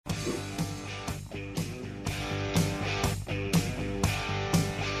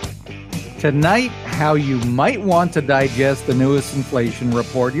Tonight, how you might want to digest the newest inflation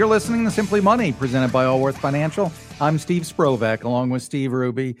report. You're listening to Simply Money, presented by Allworth Financial. I'm Steve Sprovak, along with Steve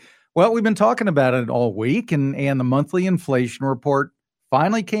Hruby. Well, we've been talking about it all week, and the monthly inflation report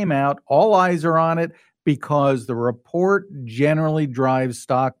finally came out. All eyes are on it because the report generally drives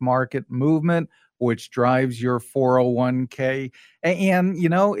stock market movement, which drives your 401k. And,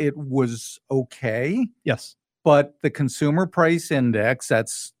 it was okay. Yes. But the consumer price index,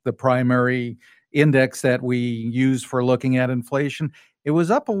 that's the primary index that we use for looking at inflation, it was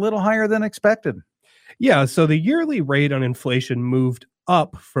up a little higher than expected. Yeah, so the yearly rate on inflation moved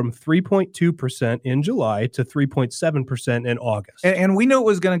up from 3.2% in July to 3.7% in August. And we knew it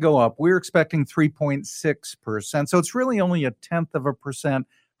was going to go up. We were expecting 3.6%. So it's really only 0.1%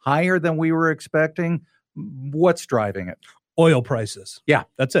 higher than we were expecting. What's driving it? Oil prices. Yeah.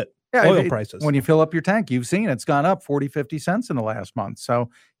 That's it. Yeah, oil prices. When you fill up your tank, you've seen it's gone up 40, 50 cents in the last month. So,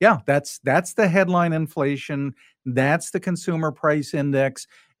 yeah, that's the headline inflation. That's the consumer price index.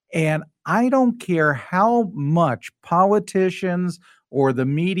 And I don't care how much politicians or the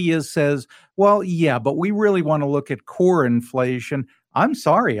media says, well, yeah, but we really want to look at core inflation. I'm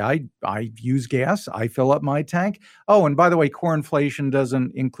sorry, I use gas. I fill up my tank. Oh, and by the way, core inflation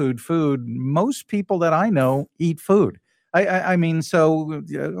doesn't include food. Most people that I know eat food. I mean, so,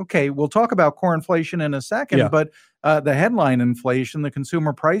 okay, we'll talk about core inflation in a second, but the headline inflation, the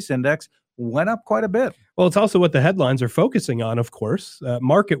consumer price index, went up quite a bit. Well, it's also what the headlines are focusing on, of course.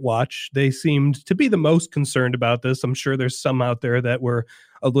 Market Watch, they seemed to be the most concerned about this. I'm sure there's some out there that were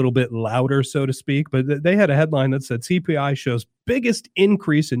a little bit louder, so to speak, but they had a headline that said CPI shows biggest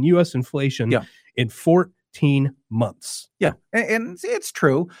increase in U.S. inflation in 14 months. Yeah, and it's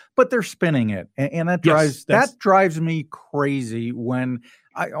true, but they're spinning it, and that drives me crazy when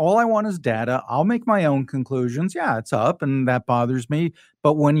all I want is data. I'll make my own conclusions. Yeah, it's up, and that bothers me.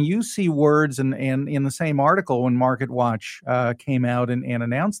 But when you see words, and in the same article when Market Watch came out and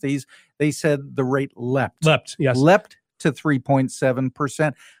announced these, they said the rate leapt to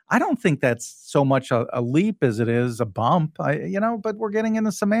 3.7%. I don't think that's so much a leap as it is a bump. But we're getting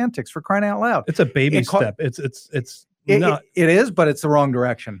into semantics, for crying out loud. It's a baby step. It's not. It is, but it's the wrong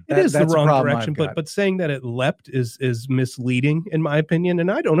direction. That's the wrong direction. But saying that it leapt is misleading, in my opinion, and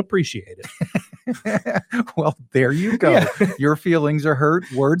I don't appreciate it. Well, there you go. Yeah. Your feelings are hurt.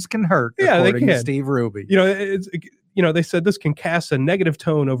 Words can hurt. According to Steve Hruby. They said this can cast a negative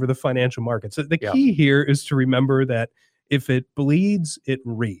tone over the financial markets. The key here is to remember that if it bleeds, it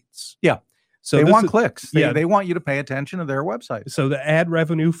reads. Yeah. So they want clicks. They want you to pay attention to their website. So the ad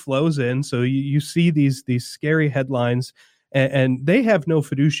revenue flows in. So you see these scary headlines, and they have no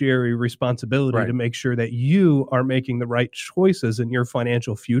fiduciary responsibility to make sure that you are making the right choices in your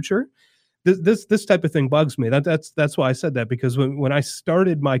financial future. This type of thing bugs me. That's why I said that, because when I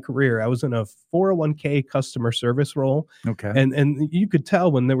started my career, I was in a 401k customer service role. Okay. And you could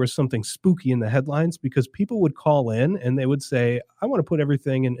tell when there was something spooky in the headlines, because people would call in and they would say, I want to put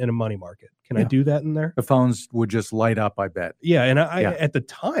everything in a money market. Can I do that in there? The phones would just light up, I bet. Yeah. And I at the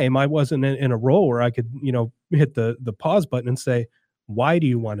time, I wasn't in a role where I could, hit the pause button and say, why do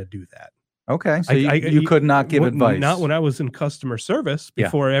you want to do that? Okay, so you could not give advice. Not when I was in customer service,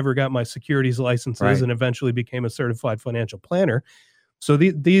 before I ever got my securities licenses and eventually became a certified financial planner. So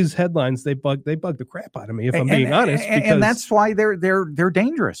these headlines, they bug the crap out of me, if I'm being honest. And that's why they're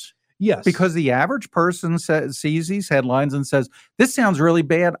dangerous. Yes, because the average person sees these headlines and says, "This sounds really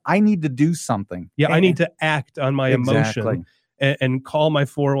bad. I need to do something." Yeah, I need to act on my emotion and call my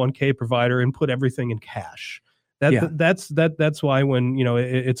 401k provider and put everything in cash. That's why when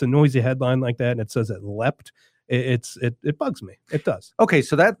it's a noisy headline like that and it says it leapt, it bugs me. It does. Okay,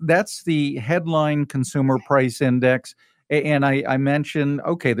 so that's the headline consumer price index, and I mentioned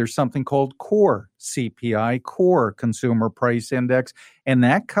there's something called core CPI, core consumer price index, and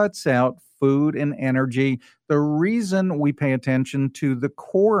that cuts out food and energy. The reason we pay attention to the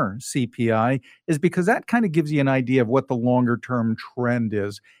core CPI is because that kind of gives you an idea of what the longer term trend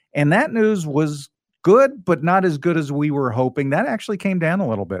is, and that news was good, but not as good as we were hoping. That actually came down a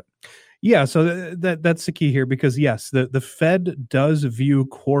little bit. Yeah, so that's the key here, because yes, the Fed does view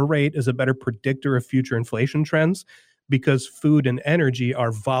core rate as a better predictor of future inflation trends, because food and energy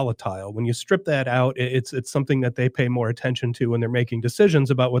are volatile. When you strip that out, it's something that they pay more attention to when they're making decisions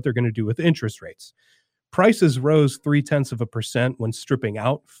about what they're going to do with interest rates. Prices rose 0.3% when stripping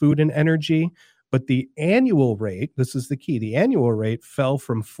out food and energy. But the annual rate, this is the key, the annual rate fell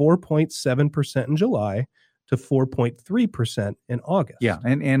from 4.7% in July to 4.3% in August. Yeah,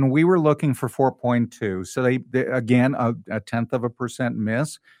 and we were looking for 4.2. So they again, a 0.1%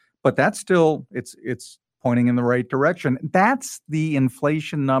 miss, but that's still, it's pointing in the right direction. That's the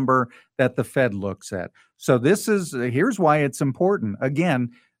inflation number that the Fed looks at. So here's why it's important.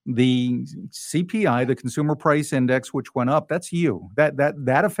 Again, the CPI, the Consumer Price Index, which went up, that's you.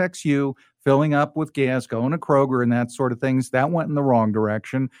 That affects you filling up with gas, going to Kroger and that sort of things. That went in the wrong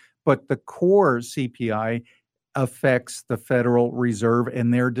direction. But the core CPI affects the Federal Reserve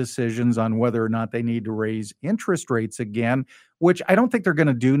and their decisions on whether or not they need to raise interest rates again, which I don't think they're going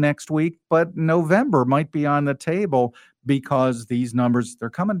to do next week, but November might be on the table because these numbers, they're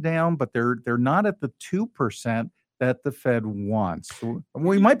coming down, but they're not at the 2% that the Fed wants.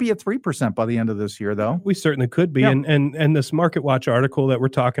 We might be at 3% by the end of this year, though. We certainly could be. Yeah. And this Market Watch article that we're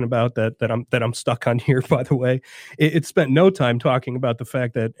talking about that I'm stuck on here, by the way, it spent no time talking about the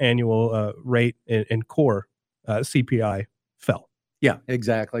fact that annual rate and core CPI fell. Yeah,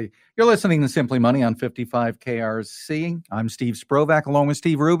 exactly. You're listening to Simply Money on 55 KRC. I'm Steve Sprovak along with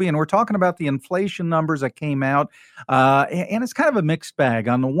Steve Hruby, and we're talking about the inflation numbers that came out. And it's kind of a mixed bag.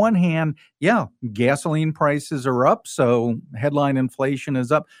 On the one hand, yeah, gasoline prices are up, so headline inflation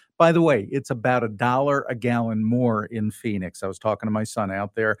is up. By the way, it's about $1 a gallon more in Phoenix. I was talking to my son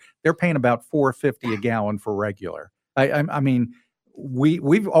out there. They're paying about $4.50 a gallon for regular. I mean,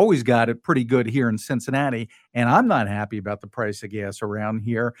 we've always got it pretty good here in Cincinnati, and I'm not happy about the price of gas around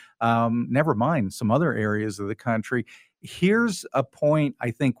here. Never mind some other areas of the country. Here's a point I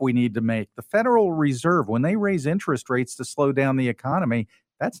think we need to make. The Federal Reserve, when they raise interest rates to slow down the economy,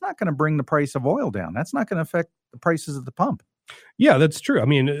 that's not going to bring the price of oil down. That's not going to affect the prices at the pump. Yeah, that's true. I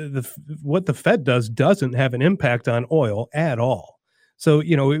mean, what the Fed does doesn't have an impact on oil at all. So,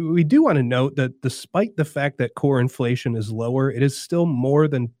 we do want to note that despite the fact that core inflation is lower, it is still more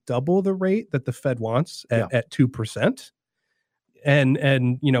than double the rate that the Fed wants at 2%.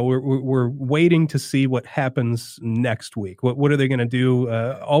 And we're waiting to see what happens next week. What are they going to do?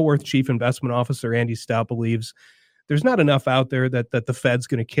 Allworth Chief Investment Officer Andy Stout believes there's not enough out there that the Fed's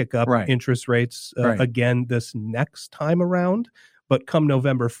going to kick up interest rates again this next time around. But come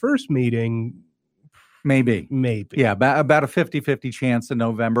November 1st meeting, Maybe. Yeah, about a 50-50 chance in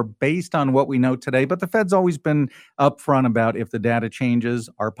November based on what we know today. But the Fed's always been upfront about if the data changes,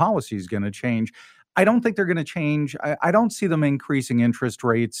 our policy is going to change. I don't think they're going to change. I don't see them increasing interest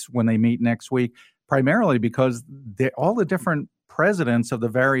rates when they meet next week, primarily because all the different presidents of the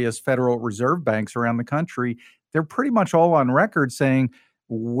various Federal Reserve banks around the country, they're pretty much all on record saying,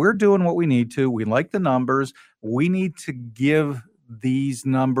 we're doing what we need to. We like the numbers. We need to give these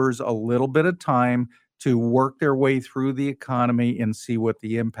numbers a little bit of time to work their way through the economy and see what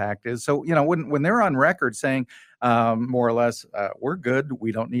the impact is. So, when they're on record saying more or less, we're good,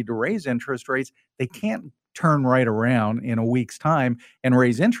 we don't need to raise interest rates, they can't turn right around in a week's time and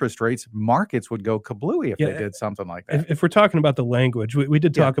raise interest rates. Markets would go kablooey if they did something like that. If we're talking about the language, we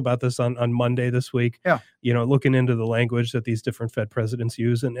did talk about this on Monday this week. Yeah. Looking into the language that these different Fed presidents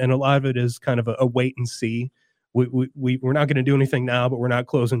use, and a lot of it is kind of a wait and see. We're not going to do anything now, but we're not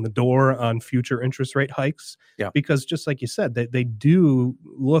closing the door on future interest rate hikes. Yeah. Because just like you said, they do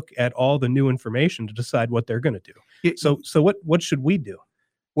look at all the new information to decide what they're going to do. So what should we do?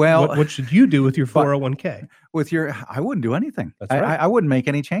 Well, what should you do with your 401k? I wouldn't do anything. That's right. I wouldn't make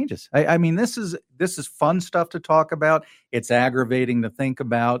any changes. I mean, this is fun stuff to talk about. It's aggravating to think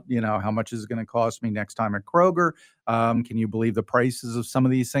about, how much is it going to cost me next time at Kroger? Can you believe the prices of some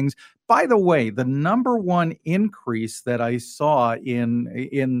of these things? By the way, the number one increase that I saw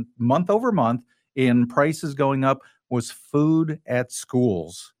in month over month in prices going up was food at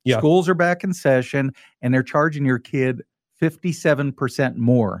schools. Yeah. Schools are back in session and they're charging your kid 57%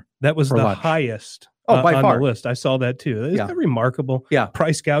 more. That was the lunch. Highest by on far. the list. I saw that too. Isn't that remarkable? Yeah.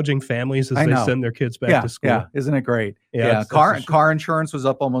 Price gouging families as they send their kids back to school. Yeah. Isn't it great? Yeah. Car insurance was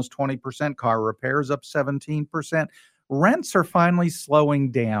up almost 20%. Car repairs up 17%. Rents are finally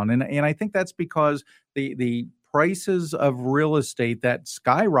slowing down. And I think that's because the prices of real estate that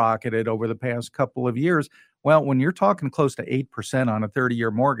skyrocketed over the past couple of years. Well, when you're talking close to 8% on a 30-year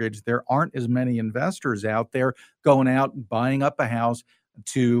mortgage, there aren't as many investors out there going out and buying up a house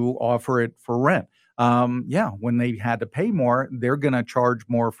to offer it for rent. When they had to pay more, they're going to charge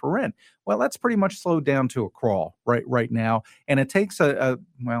more for rent. Well, that's pretty much slowed down to a crawl right now. And it takes up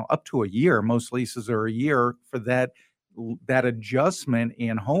to a year. Most leases are a year for that adjustment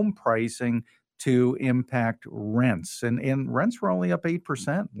in home pricing to impact rents. And rents were only up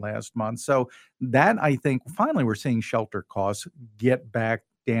 8% last month. So that, I think, finally we're seeing shelter costs get back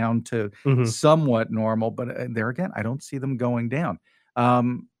down to somewhat normal. But there again, I don't see them going down. I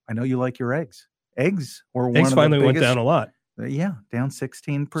know you like your eggs. Eggs were one of the biggest. Finally went down a lot. Yeah, down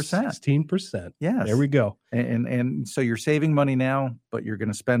 16%. 16%. Yes. There we go. And so you're saving money now, but you're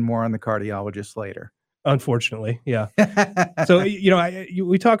going to spend more on the cardiologist later. Unfortunately, yeah. So,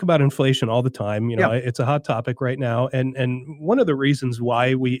 we talk about inflation all the time. Yeah. It's a hot topic right now. And one of the reasons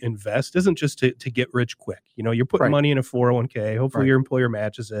why we invest isn't just to get rich quick. You're putting Right. money in a 401k. Hopefully Right. your employer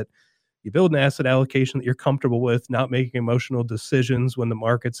matches it. You build an asset allocation that you're comfortable with, not making emotional decisions when the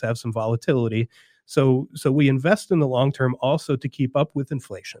markets have some volatility. So we invest in the long term also to keep up with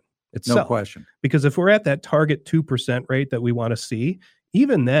inflation No itself. question. Because if we're at that target 2% rate that we want to see,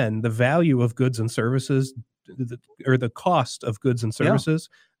 even then, the value of goods and services, or the cost of goods and services,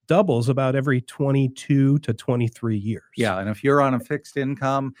 doubles about every 22 to 23 years. Yeah, and if you're on a fixed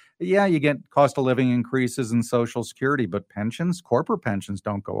income, you get cost of living increases in Social Security, but pensions, corporate pensions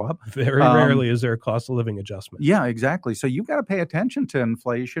don't go up. Very rarely is there a cost of living adjustment. Yeah, exactly. So you've got to pay attention to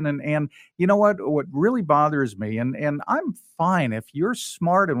inflation. And you know what really bothers me, and I'm fine if you're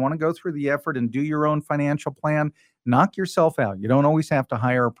smart and want to go through the effort and do your own financial plan, knock yourself out. You don't always have to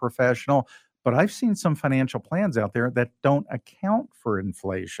hire a professional, but I've seen some financial plans out there that don't account for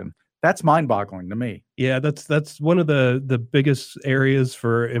inflation. That's mind-boggling to me. Yeah, that's one of the biggest areas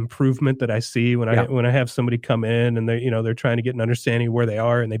for improvement that I see when I have somebody come in and they're trying to get an understanding of where they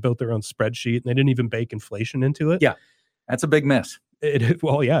are, and they built their own spreadsheet and they didn't even bake inflation into it. Yeah, that's a big miss.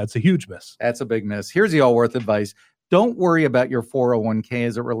 It's a huge miss. That's a big miss. Here's the all-worth advice. Don't worry about your 401k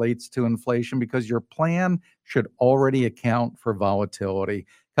as it relates to inflation, because your plan should already account for volatility.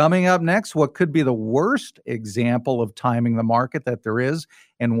 Coming up next, what could be the worst example of timing the market that there is,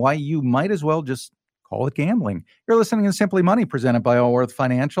 and why you might as well just call it gambling. You're listening to Simply Money, presented by Allworth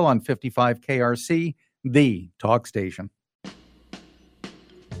Financial on 55 KRC, the talk station.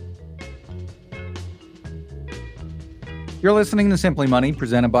 You're listening to Simply Money,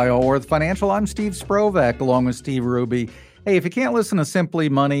 presented by Allworth Financial. I'm Steve Sprovak, along with Steve Hruby. Hey, if you can't listen to Simply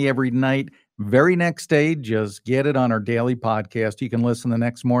Money every night, very next day, just get it on our daily podcast. You can listen the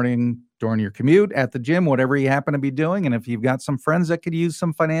next morning during your commute, at the gym, whatever you happen to be doing. And if you've got some friends that could use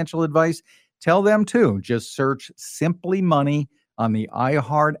some financial advice, tell them too. Just search Simply Money on the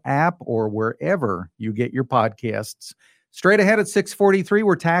iHeart app or wherever you get your podcasts. Straight ahead at 6:43,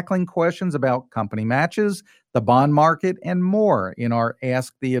 we're tackling questions about company matches, the bond market, and more in our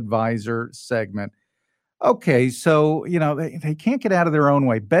Ask the Advisor segment. Okay, so, they can't get out of their own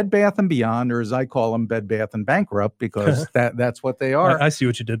way. Bed Bath & Beyond, or as I call them, Bed Bath & Bankrupt, because that's what they are. I see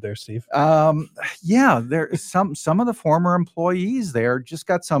what you did there, Steve. There's some of the former employees there just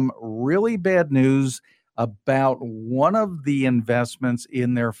got some really bad news about one of the investments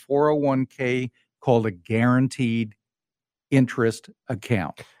in their 401k called a guaranteed interest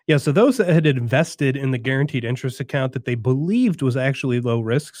account. Yeah, so those that had invested in the guaranteed interest account that they believed was actually low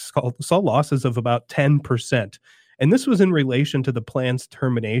risk saw losses of about 10%. And this was in relation to the plan's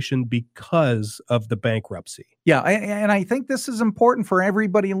termination because of the bankruptcy. Yeah, and I think this is important for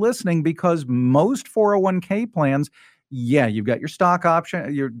everybody listening, because most 401k plans, you've got your stock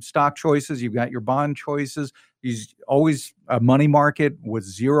option, your stock choices, you've got your bond choices. There's always a money market with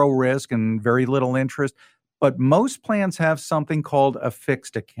zero risk and very little interest. But most plans have something called a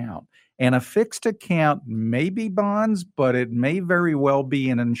fixed account. And a fixed account may be bonds, but it may very well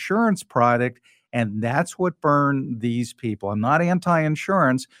be an insurance product. And that's what burned these people. I'm not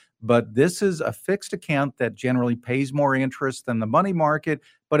anti-insurance, but this is a fixed account that generally pays more interest than the money market.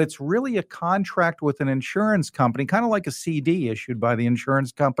 But it's really a contract with an insurance company, kind of like a CD issued by the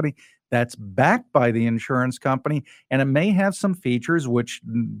insurance company that's backed by the insurance company. And it may have some features, which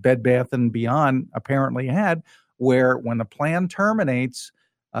Bed Bath & Beyond apparently had, where when the plan terminates,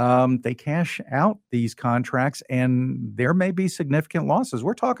 they cash out these contracts, and there may be significant losses.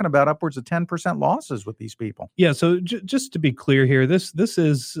 We're talking about upwards of 10% losses with these people. Yeah. So just to be clear here, this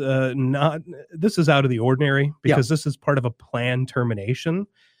is out of the ordinary, because this is part of a plan termination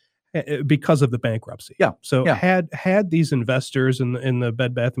because of the bankruptcy. Yeah. So had these investors in the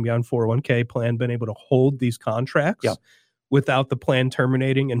Bed Bath & Beyond 401k plan been able to hold these contracts without the plan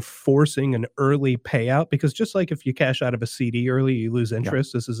terminating and forcing an early payout, because just like if you cash out of a CD early, you lose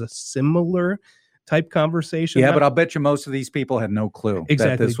interest. This is a similar type conversation. Yeah, but I'll bet you most of these people had no clue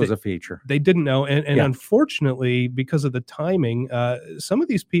that this was a feature. They didn't know. And unfortunately, because of the timing, some of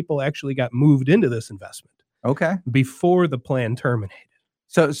these people actually got moved into this investment before the plan terminated.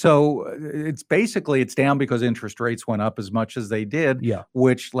 So it's down because interest rates went up as much as they did,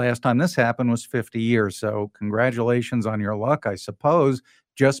 which last time this happened was 50 years. So congratulations on your luck, I suppose.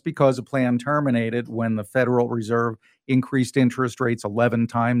 Just because a plan terminated when the Federal Reserve increased interest rates 11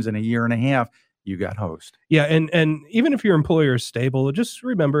 times in a year and a half, you got hosed. Yeah, and even if your employer is stable, just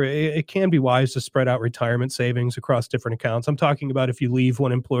remember it can be wise to spread out retirement savings across different accounts. I'm talking about if you leave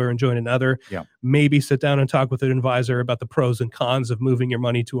one employer and join another, Yeah. maybe sit down and talk with an advisor about the pros and cons of moving your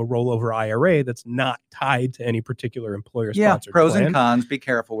money to a rollover IRA that's not tied to any particular employer-sponsored pros plan. and cons. Be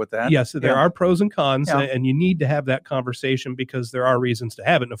careful with that. Yes, there are pros and cons, Yeah. and you need to have that conversation because there are reasons to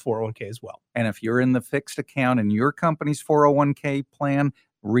have it in a 401k as well. And if you're in the fixed account in your company's 401k plan,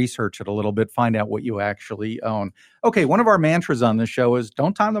 research it a little bit, find out what you actually own. Okay, one of our mantras on this show is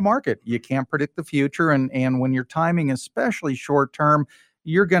don't time the market. You can't predict the future. And when you're timing, especially short term,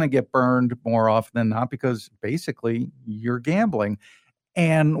 you're going to get burned more often than not because basically you're gambling.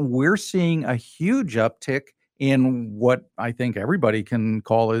 And we're seeing a huge uptick in what I think everybody can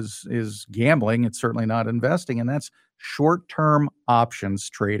call is gambling. It's certainly not investing, and that's short-term options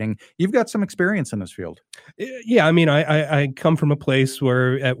trading. You've got some experience in this field. Yeah, I mean, I come from a place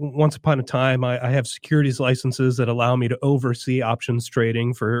where once upon a time I have securities licenses that allow me to oversee options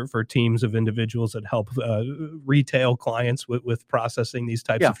trading for teams of individuals that help retail clients with processing these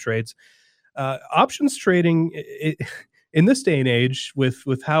types of trades. Options trading, in this day and age,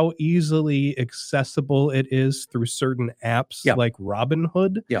 with how easily accessible it is through certain apps like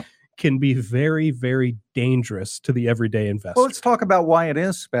Robinhood, can be very, very dangerous to the everyday investor. Well, let's talk about why it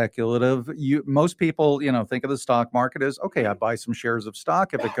is speculative. Most people, think of the stock market as, okay, I buy some shares of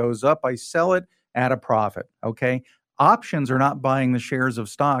stock. If it goes up, I sell it at a profit. Okay. Options are not buying the shares of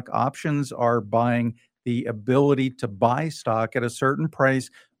stock. Options are buying the ability to buy stock at a certain price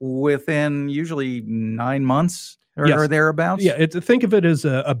within usually 9 months or thereabouts. Yeah, think of it as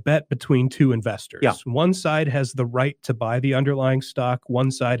a bet between two investors. Yeah. One side has the right to buy the underlying stock.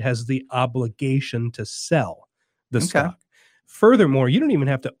 One side has the obligation to sell the stock. Furthermore, you don't even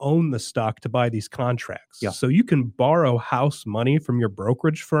have to own the stock to buy these contracts. Yeah. So you can borrow house money from your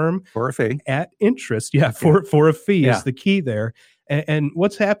brokerage firm for a fee at interest. For a fee is the key there. And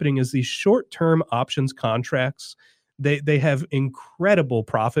what's happening is these short-term options contracts, they have incredible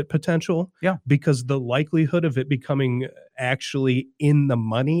profit potential because the likelihood of it becoming actually in the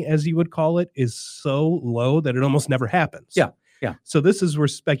money, as you would call it, is so low that it almost never happens. Yeah. So this is where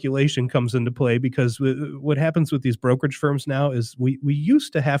speculation comes into play, because what happens with these brokerage firms now is we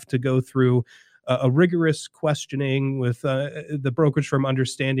used to have to go through a rigorous questioning with the brokerage firm,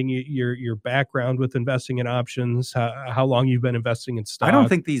 understanding your background with investing in options, how long you've been investing in stock. I don't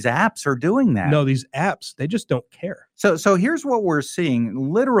think these apps are doing that. No, these apps, they just don't care. So here's what we're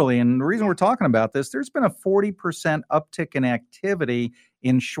seeing literally, and the reason we're talking about this, there's been a 40% uptick in activity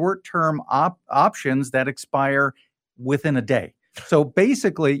in short-term options that expire within a day. So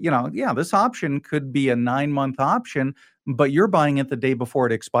basically, this option could be a 9-month option, but you're buying it the day before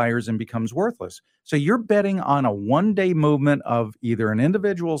it expires and becomes worthless. So you're betting on a one-day movement of either an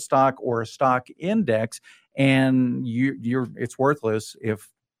individual stock or a stock index, and it's worthless if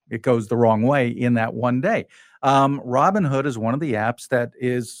it goes the wrong way in that one day. Robinhood is one of the apps that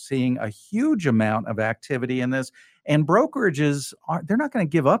is seeing a huge amount of activity in this, and brokerages they're not going to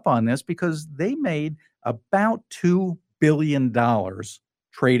give up on this because they made about $2 billion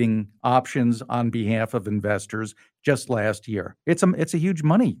trading options on behalf of investors just last year. It's a huge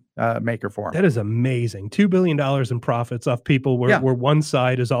money maker for them. That is amazing. $2 billion in profits off people where one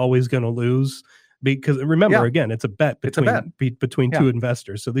side is always going to lose. Because remember, again, it's a bet between two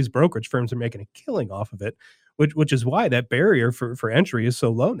investors. So these brokerage firms are making a killing off of it, which is why that barrier for entry is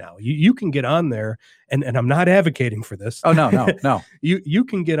so low now. You can get on there, and I'm not advocating for this. Oh, no. You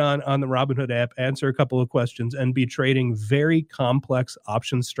can get on the Robinhood app, answer a couple of questions, and be trading very complex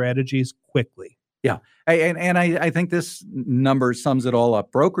option strategies quickly. Yeah. And I think this number sums it all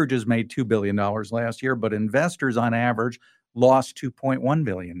up. Brokerages made $2 billion last year, but investors on average lost $2.1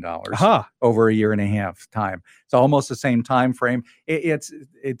 billion over a year and a half time. It's almost the same time frame. It's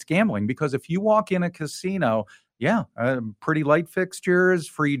gambling, because if you walk in a casino, pretty light fixtures,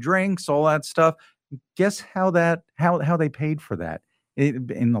 free drinks, all that stuff. Guess how they paid for that?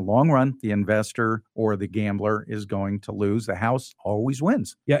 In the long run, the investor or the gambler is going to lose. The house always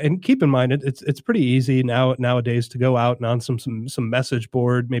wins. Yeah, and keep in mind, it's pretty easy nowadays to go out and on some message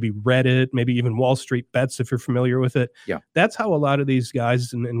board, maybe Reddit, maybe even Wall Street Bets, if you're familiar with it. Yeah, that's how a lot of these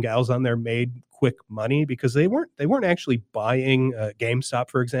guys and gals on there made quick money, because they weren't actually buying GameStop,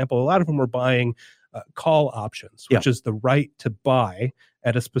 for example. A lot of them were buying call options, which is the right to buy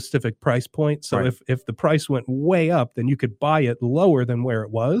at a specific price point. So if the price went way up, then you could buy it lower than where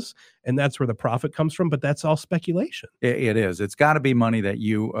it was, and that's where the profit comes from. But that's all speculation. It is. It's got to be money that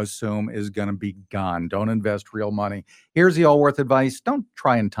you assume is going to be gone. Don't invest real money. Here's the all worth advice. Don't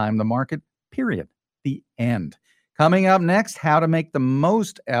try and time the market, period. The end. Coming up next, how to make the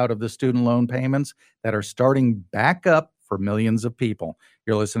most out of the student loan payments that are starting back up for millions of people.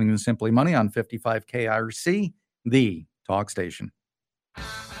 You're listening to Simply Money on 55 KIRC, the talk station.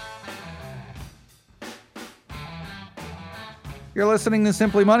 You're listening to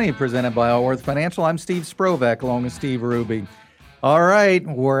Simply Money, presented by Allworth Financial. I'm Steve Sprovak, along with Steve Hruby. All right,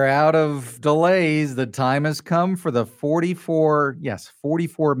 we're out of delays. The time has come for the 44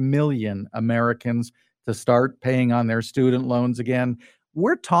 million Americans to start paying on their student loans again.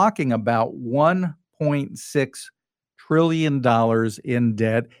 We're talking about $1.6 trillion in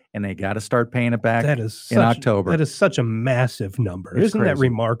debt, and they got to start paying it back in October. That is such a massive number. It's Isn't crazy. That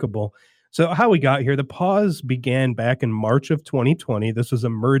remarkable? So how we got here, the pause began back in March of 2020. This was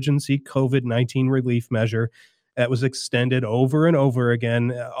emergency COVID-19 relief measure that was extended over and over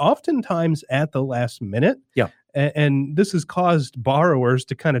again, oftentimes at the last minute. Yeah. And this has caused borrowers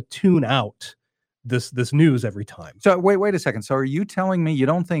to kind of tune out this news every time. So wait a second. So are you telling me you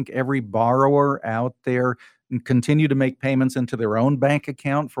don't think every borrower out there continue to make payments into their own bank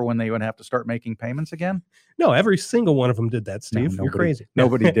account for when they would have to start making payments again? No, every single one of them did that, Steve. No, You're crazy.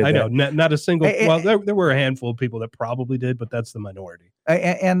 Nobody did I that. know, not a single. There were a handful of people that probably did, but that's the minority.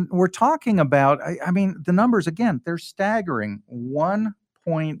 And we're talking about, I mean, the numbers, again, they're staggering.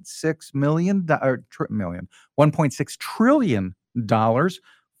 $1.6 trillion,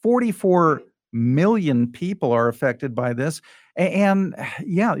 44 million people are affected by this. And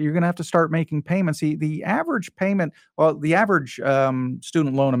yeah, you're going to have to start making payments. The average payment, the average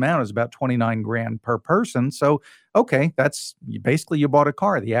student loan amount is about 29 grand per person. So, okay, that's basically you bought a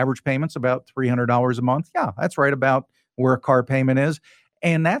car. The average payment's about $300 a month. Yeah, that's right about where a car payment is.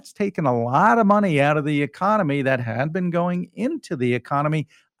 And that's taken a lot of money out of the economy that had been going into the economy.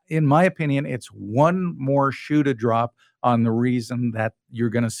 In my opinion, it's one more shoe to drop on the reason that you're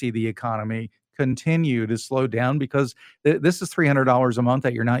going to see the economy continue to slow down, because this is $300 a month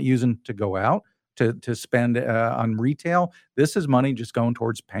that you're not using to go out to spend on retail. This is money just going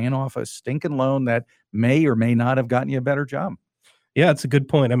towards paying off a stinking loan that may or may not have gotten you a better job. Yeah, it's a good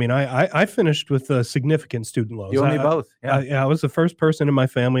point. I mean, I finished with significant student loans. You and me both. Yeah. I was the first person in my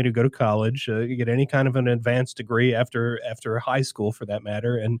family to go to college, get any kind of an advanced degree after high school, for that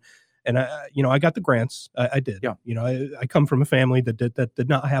matter. And I got the grants. I did. Yeah. I come from a family that did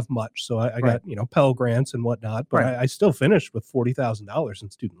not have much, so I got Pell grants and whatnot. But I still finished with $40,000 in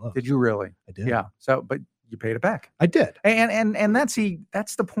student loans. Did you really? I did. Yeah. So, but you paid it back. I did. And that's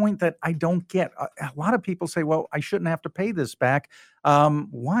the point that I don't get. A lot of people say, well, I shouldn't have to pay this back.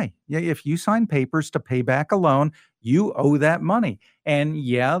 Why? Yeah, if you sign papers to pay back a loan, you owe that money. And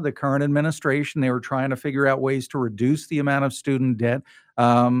yeah, the current administration, they were trying to figure out ways to reduce the amount of student debt.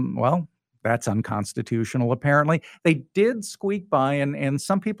 Well, that's unconstitutional, apparently. They did squeak by, and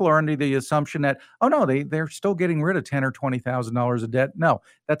some people are under the assumption that, oh no, they're still getting rid of $10,000 or $20,000 of debt. No,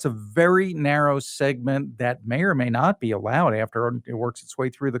 that's a very narrow segment that may or may not be allowed after it works its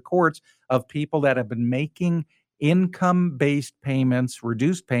way through the courts, of people that have been making income-based payments,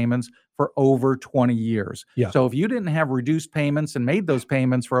 reduced payments for over 20 years. Yeah. So if you didn't have reduced payments and made those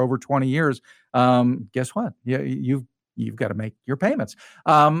payments for over 20 years, guess what? You've got to make your payments.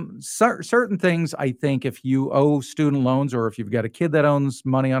 Certain things, I think, if you owe student loans, or if you've got a kid that owns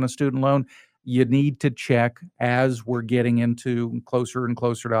money on a student loan, you need to check as we're getting into closer and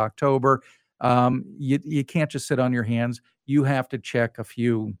closer to October. You can't just sit on your hands. You have to check a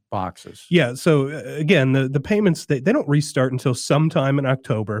few boxes. Yeah. So again, the payments, they don't restart until sometime in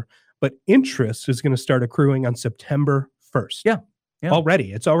October, but interest is going to start accruing on September 1st. Yeah.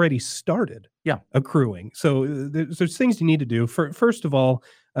 Already. It's already started accruing. So there's things you need to do. First of all,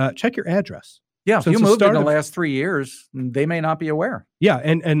 check your address. Yeah, if you moved in the last 3 years, they may not be aware. Yeah,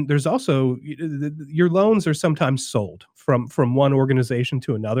 and there's also, your loans are sometimes sold from one organization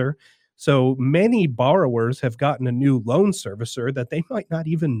to another. So many borrowers have gotten a new loan servicer that they might not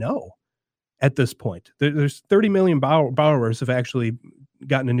even know at this point. There's 30 million borrowers have actually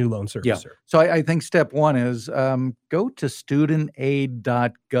gotten a new loan servicer. Yeah. So I think step one is go to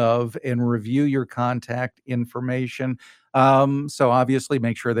studentaid.gov and review your contact information. So obviously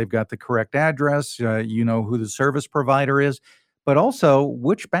make sure they've got the correct address. You know who the service provider is, but also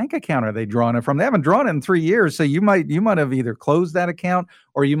which bank account are they drawing it from? They haven't drawn it in 3 years. So you might have either closed that account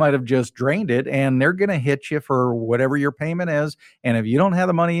or you might have just drained it, and they're going to hit you for whatever your payment is. And if you don't have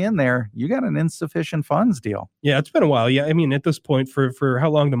the money in there, you got an insufficient funds deal. Yeah, it's been a while. Yeah, I mean, at this point, for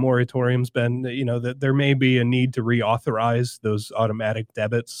how long the moratorium's been, that there may be a need to reauthorize those automatic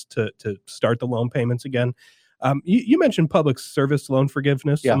debits to start the loan payments again. You mentioned public service loan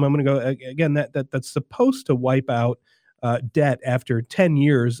forgiveness a moment ago. Again, that's supposed to wipe out debt after 10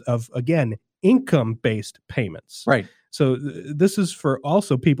 years of, again, income-based payments. Right. So this is for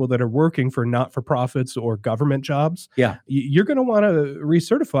also people that are working for not-for-profits or government jobs. Yeah. You're going to want to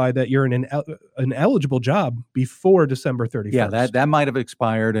recertify that you're in an eligible job before December 31st. Yeah, that might have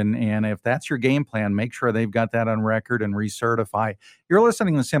expired, and if that's your game plan, make sure they've got that on record and recertify. You're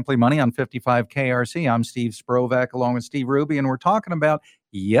listening to Simply Money on 55 KRC. I'm Steve Sprovak along with Steve Hruby, and we're talking about,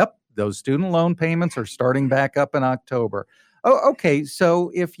 those student loan payments are starting back up in October. Oh, okay.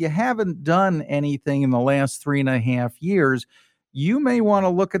 So if you haven't done anything in the last 3.5 years, you may want to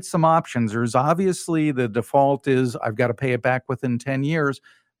look at some options. There's obviously the default is I've got to pay it back within 10 years,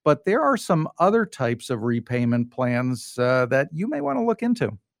 but there are some other types of repayment plans that you may want to look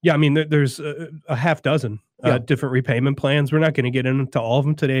into. Yeah, I mean, there's a half dozen different repayment plans. We're not going to get into all of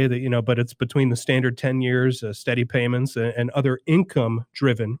them today, but it's between the standard 10 years, steady payments, and other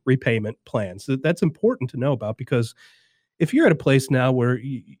income-driven repayment plans. That's important to know about, because if you're at a place now where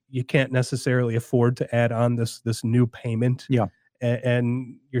you can't necessarily afford to add on this new payment,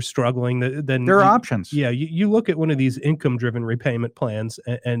 and you're struggling, then there are options. Yeah, you look at one of these income-driven repayment plans,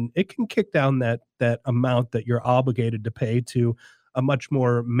 and it can kick down that amount that you're obligated to pay to a much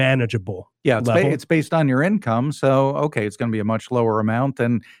more manageable level. It's based on your income, so it's going to be a much lower amount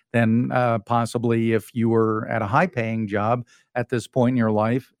than possibly if you were at a high-paying job at this point in your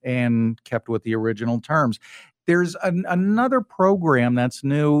life and kept with the original terms. There's another program that's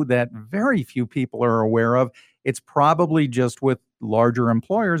new that very few people are aware of. It's probably just with larger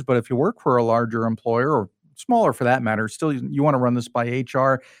employers, but if you work for a larger employer, or smaller for that matter, still you want to run this by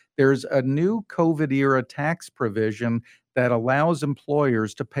HR. There's a new COVID-era tax provision that allows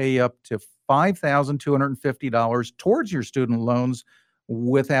employers to pay up to $5,250 towards your student loans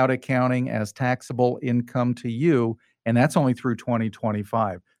without accounting as taxable income to you. And that's only through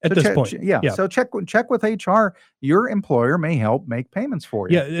 2025. At this point. So check with HR. Your employer may help make payments for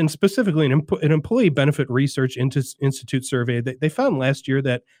you. Yeah, and specifically an Employee Benefit Research Institute survey, they found last year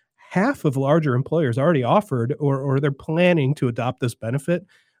that half of larger employers already offered or they're planning to adopt this benefit.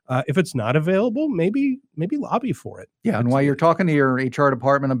 If it's not available, maybe lobby for it. Yeah, and while you're talking to your HR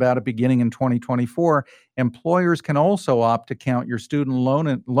department about it beginning in 2024, employers can also opt to count your student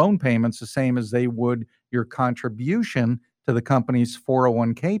loan payments the same as they would your contribution to the company's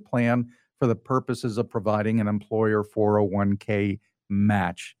 401k plan for the purposes of providing an employer 401k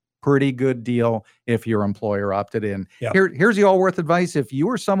match. Pretty good deal if your employer opted in. Yep. Here's the all-worth advice. If you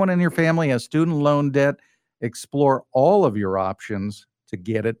or someone in your family has student loan debt, explore all of your options to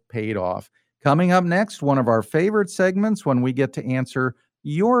get it paid off. Coming up next, one of our favorite segments when we get to answer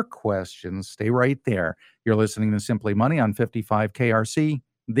your questions. Stay right there. You're listening to Simply Money on 55 KRC,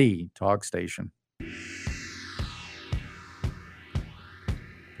 the talk station.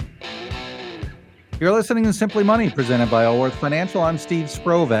 You're listening to Simply Money, presented by Allworth Financial. I'm Steve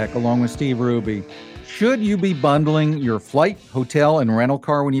Sprovak, along with Steve Hruby. Should you be bundling your flight, hotel, and rental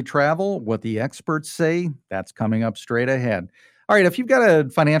car when you travel? What the experts say, that's coming up straight ahead. All right, if you've got a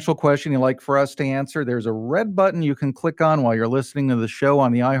financial question you'd like for us to answer, there's a red button you can click on while you're listening to the show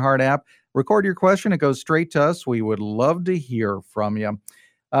on the iHeart app. Record your question. It goes straight to us. We would love to hear from you.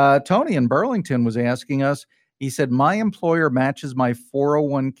 Tony in Burlington was asking us, he said, my employer matches my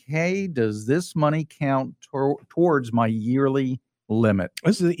 401k. Does this money count towards my yearly limit?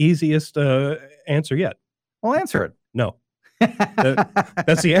 This is the easiest answer yet. Well, answer it. No.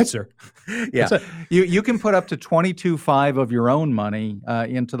 That's the answer. Yeah. You can put up to $22,500 of your own money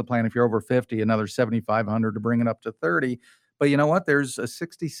into the plan if you're over 50, another $7,500 to bring it up to 30. But you know what? There's a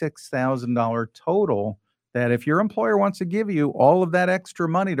 $66,000 total that if your employer wants to give you all of that extra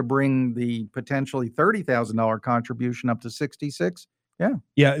money to bring the potentially $30,000 contribution up to 66.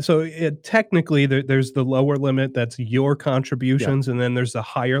 Yeah. So technically there's the lower limit. That's your contributions. And then there's the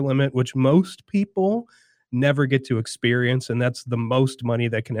higher limit, which most people never get to experience. And that's the most money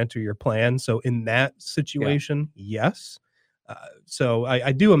that can enter your plan. So in that situation, yes. So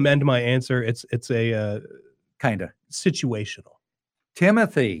I do amend my answer. It's a kind of situational.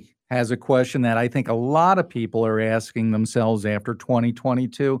 Timothy has a question that I think a lot of people are asking themselves after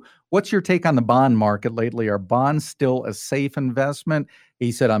 2022. What's your take on the bond market lately? Are bonds still a safe investment?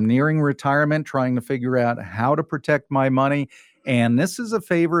 He said, I'm nearing retirement, trying to figure out how to protect my money. And this is a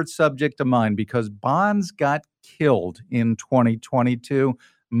favorite subject of mine because bonds got killed in 2022.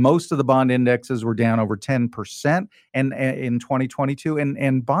 Most of the bond indexes were down over 10% and in 2022.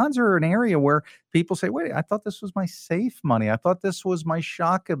 And bonds are an area where people say, wait, I thought this was my safe money. I thought this was my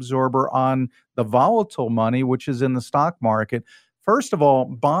shock absorber on the volatile money, which is in the stock market. First of all,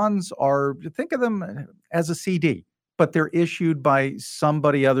 bonds think of them as a CD. but they're issued by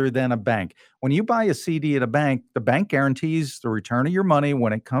somebody other than a bank. When you buy a CD at a bank, the bank guarantees the return of your money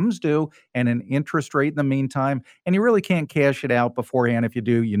when it comes due and an interest rate in the meantime. And you really can't cash it out beforehand. If you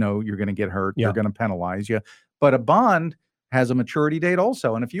do, you're going to get hurt. They're Yeah. going to penalize you. But a bond has a maturity date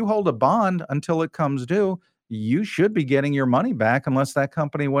also. And if you hold a bond until it comes due, you should be getting your money back unless that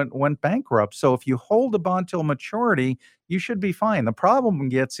company went bankrupt. So if you hold a bond till maturity, you should be fine. The problem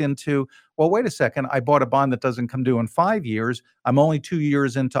gets into, well, wait a second, I bought a bond that doesn't come due in 5 years. I'm only 2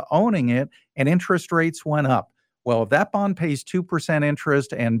 years into owning it, and interest rates went up. Well, if that bond pays 2%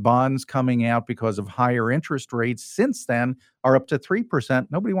 interest and bonds coming out because of higher interest rates since then are up to 3%,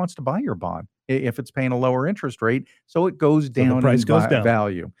 nobody wants to buy your bond if it's paying a lower interest rate. So it goes So the down price in goes down.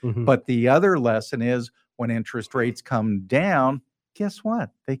 value. Mhm. But the other lesson is when interest rates come down, guess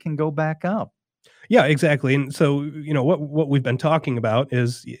what? They can go back up. Yeah, exactly. And so, what we've been talking about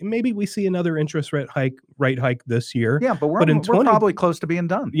is maybe we see another interest rate hike this year. Yeah, but But in we're probably close to being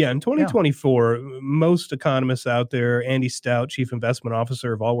done. Yeah, in 2024, most economists out there, Andy Stout, Chief Investment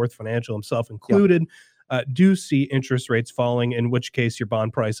Officer of Allworth Financial, himself included, do see interest rates falling, in which case your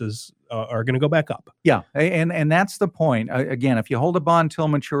bond prices are going to go back up. Yeah, and that's the point. Again, if you hold a bond till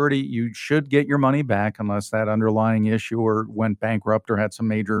maturity, you should get your money back unless that underlying issuer went bankrupt or had some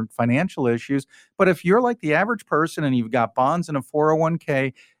major financial issues. But if you're like the average person and you've got bonds in a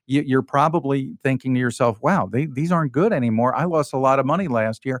 401k, you're probably thinking to yourself, wow, these aren't good anymore. I lost a lot of money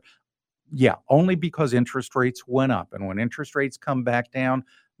last year. Yeah, only because interest rates went up. And when interest rates come back down,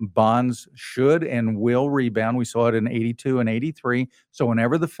 bonds should and will rebound. We saw it in 82 and 83. So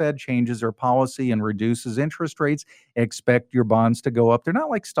whenever the Fed changes their policy and reduces interest rates, expect your bonds to go up. They're not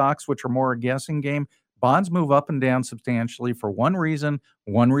like stocks, which are more a guessing game. Bonds move up and down substantially for one reason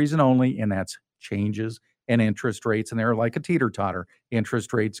only, and that's changes in interest rates. And they're like a teeter-totter.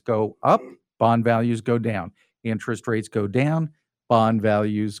 Interest rates go up, bond values go down. Interest rates go down, bond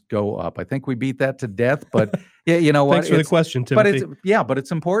values go up. I think we beat that to death, but yeah, you know what? Thanks for the question, Timothy. But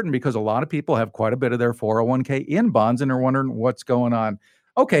it's important because a lot of people have quite a bit of their 401k in bonds and they're wondering what's going on.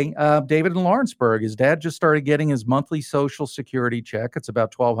 Okay, David in Lawrenceburg, his dad just started getting his monthly Social Security check. It's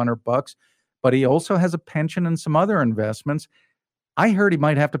about $1,200, but he also has a pension and some other investments. I heard he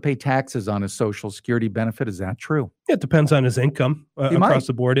might have to pay taxes on his Social Security benefit. Is that true? It depends on his income across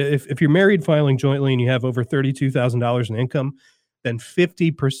the board. If you're married filing jointly and you have over $32,000 in income, then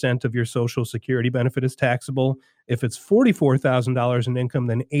 50% of your Social Security benefit is taxable. If it's $44,000 in income,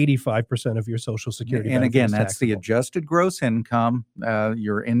 then 85% of your Social Security benefit is taxable. And again, that's the adjusted gross income,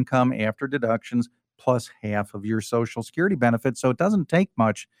 your income after deductions, plus half of your Social Security benefit. So it doesn't take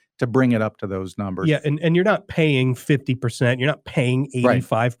much to bring it up to those numbers. Yeah, and you're not paying 50%. You're not paying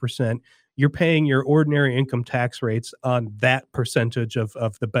 85%. Right. You're paying your ordinary income tax rates on that percentage of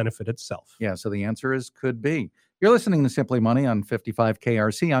the benefit itself. Yeah, so the answer is could be. You're listening to Simply Money on 55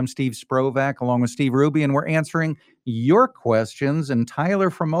 KRC. I'm Steve Sprovak along with Steve Hruby, and we're answering your questions. And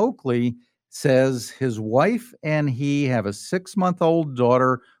Tyler from Oakley says his wife and he have a 6-month-old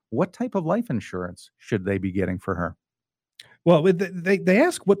daughter. What type of life insurance should they be getting for her? Well, they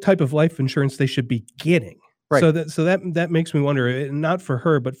ask what type of life insurance they should be getting. Right. So that makes me wonder, not for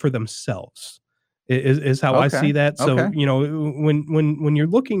her, but for themselves. Is how I see that. So, when you're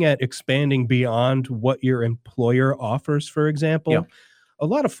looking at expanding beyond what your employer offers, for example, a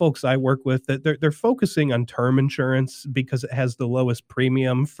lot of folks I work with, that they're focusing on term insurance because it has the lowest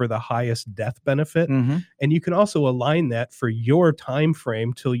premium for the highest death benefit. Mm-hmm. And you can also align that for your time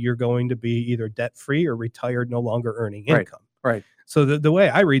frame till you're going to be either debt-free or retired, no longer earning income. Right. So the way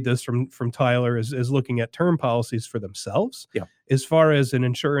I read this from Tyler is looking at term policies for themselves. Yeah. As far as an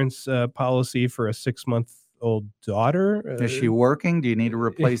insurance policy for a 6-month-old daughter, is she working? Do you need to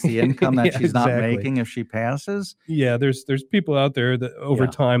replace the income that she's not making if she passes? Yeah, there's people out there that over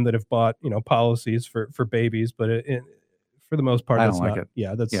time that have bought policies for babies, but for the most part, I that's don't like not. it.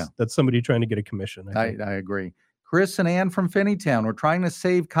 Yeah, that's somebody trying to get a commission. I agree. Chris and Ann from Finneytown. We're trying to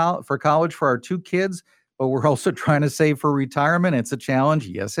save for college for our 2 kids, but we're also trying to save for retirement. It's a challenge.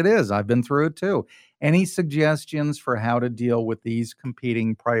 Yes, it is. I've been through it too. Any suggestions for how to deal with these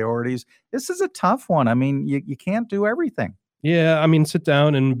competing priorities? This is a tough one. I mean, you can't do everything. Yeah, I mean, sit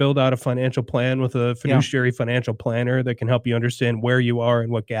down and build out a financial plan with a fiduciary financial planner that can help you understand where you are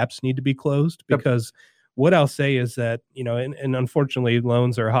and what gaps need to be closed. Because what I'll say is that, and unfortunately,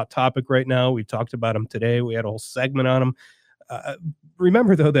 loans are a hot topic right now. We talked about them today. We had a whole segment on them.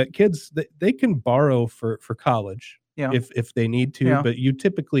 Remember, though, that kids, they can borrow for college. Yeah. if they need to, Yeah. but you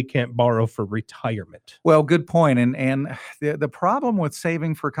typically can't borrow for retirement. Well, good point. And the problem with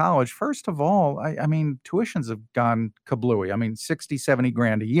saving for college, first of all, I mean, tuitions have gone kablooey. I mean, 60, 70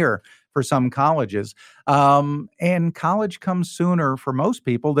 grand a year for some colleges. And college comes sooner for most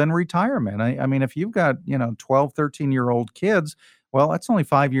people than retirement. I mean, if you've got, 12, 13-year-old kids, well, that's only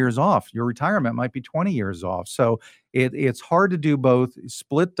 5 years off. Your retirement might be 20 years off. So it's hard to do both.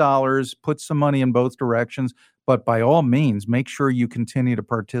 Split dollars, put some money in both directions. But by all means, make sure you continue to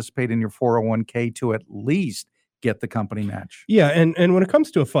participate in your 401k to at least get the company match. Yeah, and when it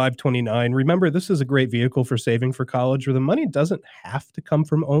comes to a 529, remember this is a great vehicle for saving for college where the money doesn't have to come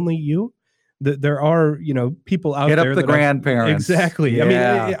from only you. There are, people out Hit there up the that grandparents. exactly. I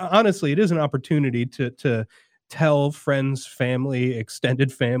Yeah. mean, honestly, it is an opportunity to tell friends, family,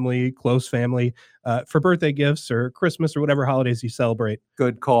 extended family, close family, for birthday gifts or Christmas or whatever holidays you celebrate.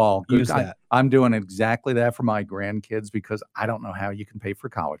 Good call. Use that. I'm doing exactly that for my grandkids because I don't know how you can pay for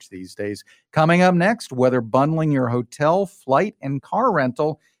college these days. Coming up next, whether bundling your hotel, flight, and car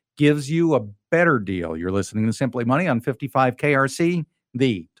rental gives you a better deal. You're listening to Simply Money on 55 KRC,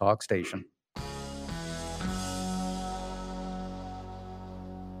 the talk station.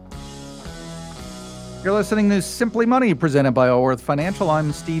 You're listening to Simply Money, presented by Allworth Financial.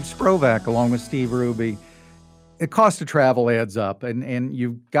 I'm Steve Sprovak, along with Steve Hruby. The cost of travel adds up, and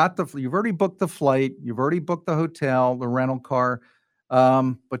you've already booked the flight, you've already booked the hotel, the rental car,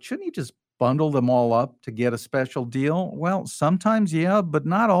 but shouldn't you just bundle them all up to get a special deal? Well, sometimes, yeah, but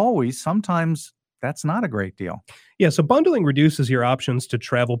not always. Sometimes that's not a great deal. Yeah, so bundling reduces your options to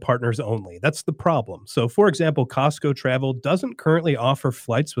travel partners only. That's the problem. So, for example, Costco Travel doesn't currently offer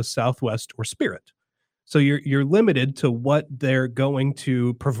flights with Southwest or Spirit. So you're limited to what they're going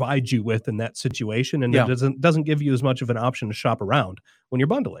to provide you with in that situation, and Yeah. it doesn't give you as much of an option to shop around when you're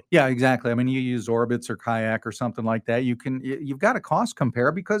bundling. Yeah, exactly. I mean, you use Orbitz or Kayak or something like that. You've got a cost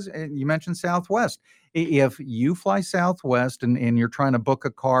compare because you mentioned Southwest. If you fly Southwest and you're trying to book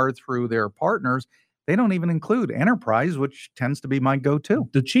a car through their partners, they don't even include Enterprise, which tends to be my go-to.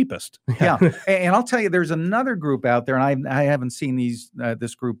 The cheapest. Yeah. And I'll tell you, there's another group out there, and I haven't seen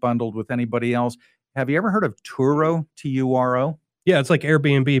this group bundled with anybody else. Have you ever heard of Turo, Turo? Yeah, it's like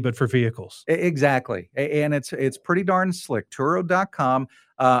Airbnb, but for vehicles. Exactly. And it's pretty darn slick. Turo.com.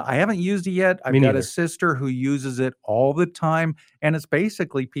 I haven't used it yet. I've Me got neither. a sister who uses it all the time. And it's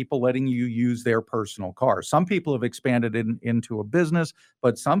basically people letting you use their personal car. Some people have expanded it into a business,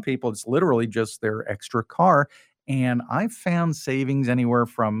 but some people, it's literally just their extra car. And I've found savings anywhere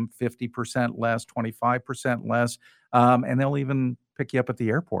from 50% less, 25% less. And they'll even pick you up at the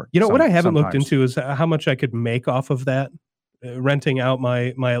airport. You know, what I haven't looked sometimes. into is how much I could make off of that, renting out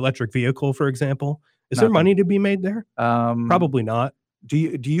my electric vehicle, for example. Is there Nothing. money to be made there? Probably not. Do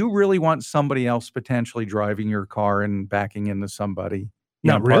you really want somebody else potentially driving your car and backing into somebody?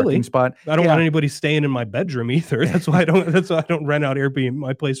 Not really. Parking spot. I don't Yeah. want anybody staying in my bedroom either. That's why I don't rent out Airbnb,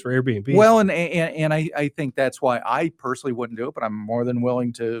 my place for Airbnb. Well, and I think that's why I personally wouldn't do it, but I'm more than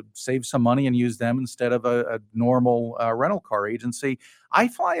willing to save some money and use them instead of a normal rental car agency. I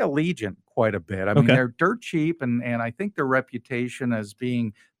fly Allegiant quite a bit. I mean, Okay. they're dirt cheap, and I think their reputation as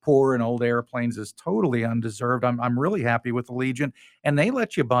being poor in old airplanes is totally undeserved. I'm really happy with Allegiant, and they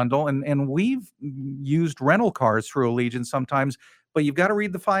let you bundle, and we've used rental cars through Allegiant sometimes. But you've got to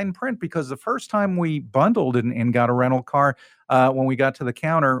read the fine print because the first time we bundled and got a rental car, when we got to the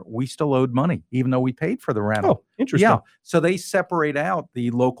counter, we still owed money, even though we paid for the rental. Oh, interesting. Yeah. So they separate out the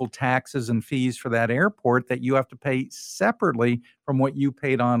local taxes and fees for that airport that you have to pay separately from what you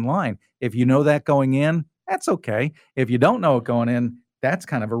paid online. If you know that going in, that's okay. If you don't know it going in, that's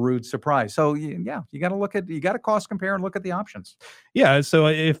kind of a rude surprise. So you got to you got to cost compare and look at the options. Yeah. So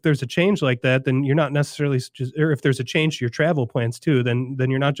if there's a change like that, then you're not necessarily just, or if there's a change to your travel plans too, then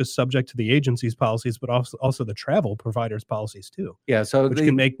you're not just subject to the agency's policies, but also the travel provider's policies too. Yeah. So which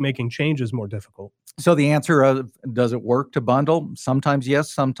can make making changes more difficult. So the answer of does it work to bundle? Sometimes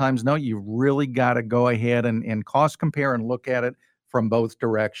yes, sometimes no. You really got to go ahead and cost compare and look at it from both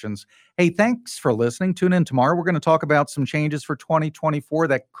directions. Hey, thanks for listening. Tune in tomorrow. We're going to talk about some changes for 2024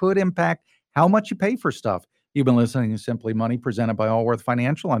 that could impact how much you pay for stuff. You've been listening to Simply Money, presented by Allworth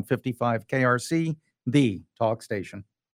Financial on 55 KRC, the talk station.